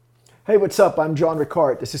Hey, what's up? I'm John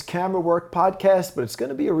Ricard. This is Camera Work Podcast, but it's going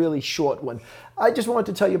to be a really short one. I just wanted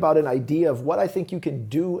to tell you about an idea of what I think you can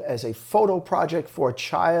do as a photo project for a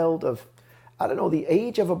child of, I don't know, the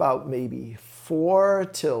age of about maybe 4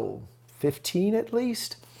 till 15 at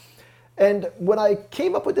least. And when I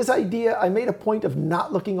came up with this idea, I made a point of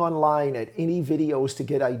not looking online at any videos to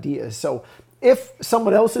get ideas. So if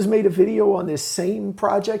someone else has made a video on this same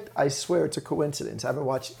project, I swear it's a coincidence. I haven't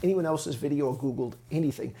watched anyone else's video or Googled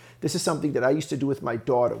anything. This is something that I used to do with my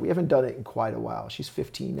daughter. We haven't done it in quite a while. She's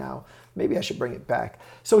 15 now. Maybe I should bring it back.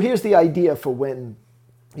 So here's the idea for when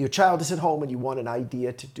your child is at home and you want an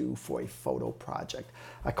idea to do for a photo project.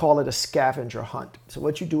 I call it a scavenger hunt. So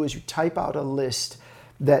what you do is you type out a list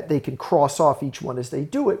that they can cross off each one as they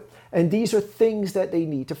do it. And these are things that they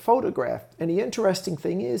need to photograph. And the interesting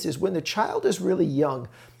thing is when the child is really young,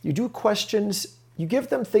 you do questions, you give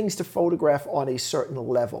them things to photograph on a certain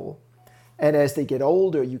level. And as they get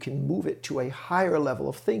older, you can move it to a higher level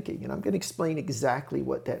of thinking. And I'm going to explain exactly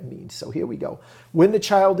what that means. So here we go. When the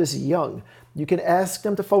child is young, you can ask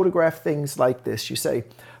them to photograph things like this. You say,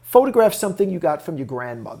 photograph something you got from your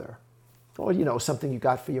grandmother. Or, something you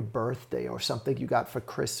got for your birthday or something you got for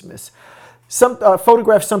Christmas.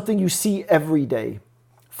 Photograph something you see every day.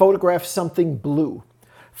 Photograph something blue.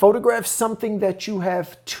 Photograph something that you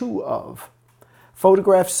have two of.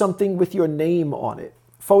 Photograph something with your name on it.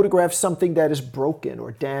 Photograph something that is broken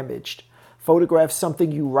or damaged. Photograph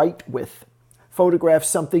something you write with. Photograph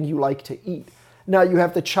something you like to eat. Now you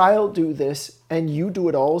have the child do this and you do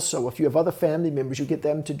it also. If you have other family members, you get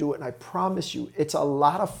them to do it. And I promise you, it's a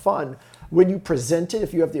lot of fun when you present it,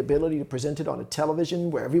 if you have the ability to present it on a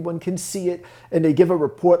television where everyone can see it and they give a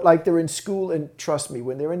report like they're in school. And trust me,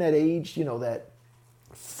 when they're in that age, that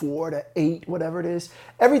 4 to 8, whatever it is,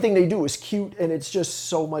 everything they do is cute and it's just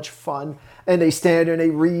so much fun. And they stand there and they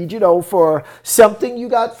read, for something you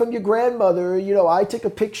got from your grandmother, I took a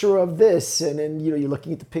picture of this. And then, you're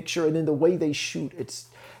looking at the picture and then the way they shoot, it's,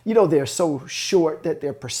 they're so short that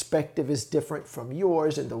their perspective is different from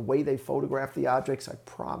yours and the way they photograph the objects, I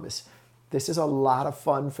promise. This is a lot of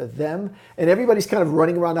fun for them. And everybody's kind of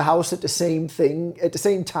running around the house at the same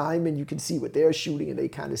time, and you can see what they're shooting and they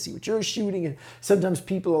kind of see what you're shooting. And sometimes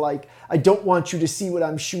people are like, I don't want you to see what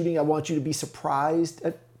I'm shooting. I want you to be surprised.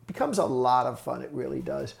 It becomes a lot of fun. It really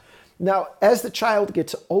does. Now, as the child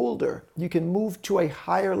gets older, you can move to a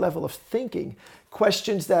higher level of thinking,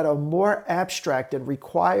 questions that are more abstract and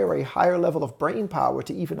require a higher level of brain power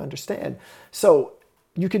to even understand. So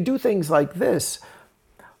you can do things like this.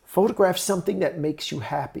 Photograph something that makes you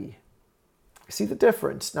happy. See the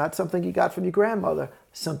difference? Not something you got from your grandmother,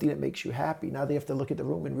 something that makes you happy. Now they have to look at the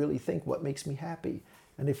room and really think, what makes me happy?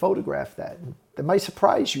 And they photograph that. And that might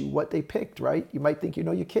surprise you what they picked, right? You might think you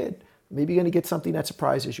know your kid. Maybe you're going to get something that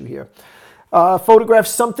surprises you here. Photograph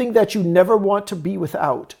something that you never want to be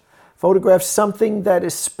without. Photograph something that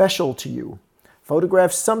is special to you.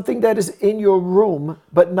 Photograph something that is in your room,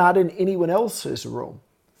 but not in anyone else's room.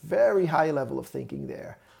 Very high level of thinking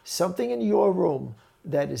there. Something in your room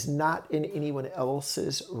that is not in anyone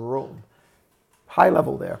else's room. High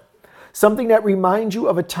level there. Something that reminds you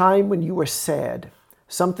of a time when you were sad.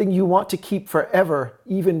 Something you want to keep forever,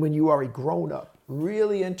 even when you are a grown-up.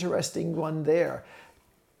 Really interesting one there.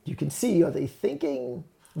 You can see, are they thinking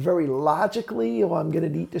very logically, I'm going to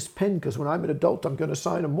need this pen because when I'm an adult, I'm going to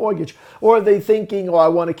sign a mortgage? Or are they thinking, I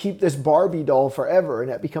want to keep this Barbie doll forever? And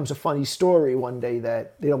that becomes a funny story one day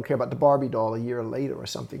that they don't care about the Barbie doll a year later or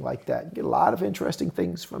something like that. You get a lot of interesting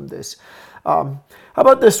things from this. How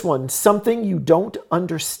about this one? Something you don't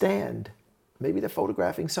understand. Maybe they're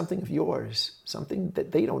photographing something of yours, something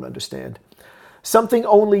that they don't understand. Something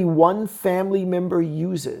only one family member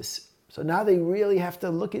uses. So now they really have to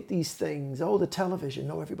look at these things. Oh, the television,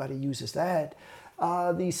 no, everybody uses that.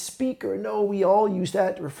 The speaker, no, we all use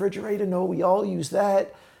that. The refrigerator, no, we all use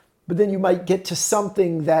that. But then you might get to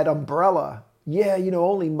something, that umbrella. Yeah,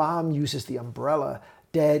 only mom uses the umbrella.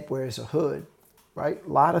 Dad wears a hood, right? A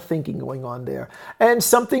lot of thinking going on there. And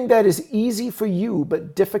something that is easy for you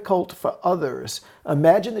but difficult for others.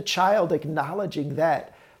 Imagine the child acknowledging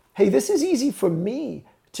that. Hey, this is easy for me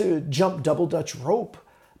to jump double Dutch rope,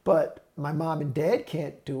 but my mom and dad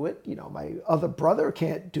can't do it. My other brother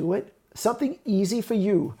can't do it. Something easy for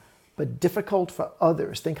you, but difficult for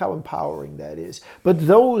others. Think how empowering that is. But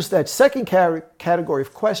that second category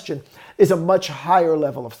of question is a much higher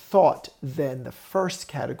level of thought than the first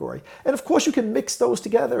category. And of course, you can mix those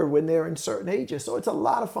together when they're in certain ages. So it's a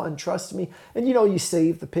lot of fun, trust me. And you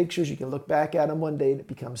save the pictures. You can look back at them one day and it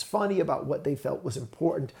becomes funny about what they felt was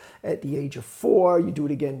important at the age of 4. You do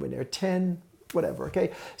it again when they're 10. whatever,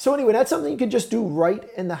 okay? So anyway, that's something you can just do right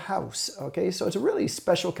in the house, okay? So it's a really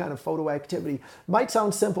special kind of photo activity. Might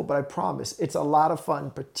sound simple, but I promise it's a lot of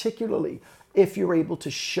fun, particularly if you're able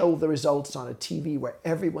to show the results on a TV where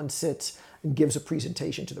everyone sits and gives a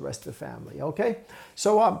presentation to the rest of the family, okay?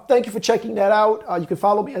 So thank you for checking that out. You can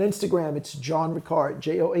follow me on Instagram. It's John Ricard,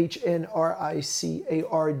 JohnRicard.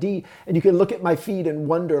 And you can look at my feed and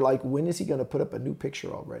wonder, like, when is he going to put up a new picture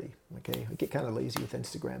already? Okay, I get kind of lazy with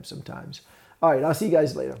Instagram sometimes. All right, I'll see you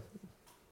guys later.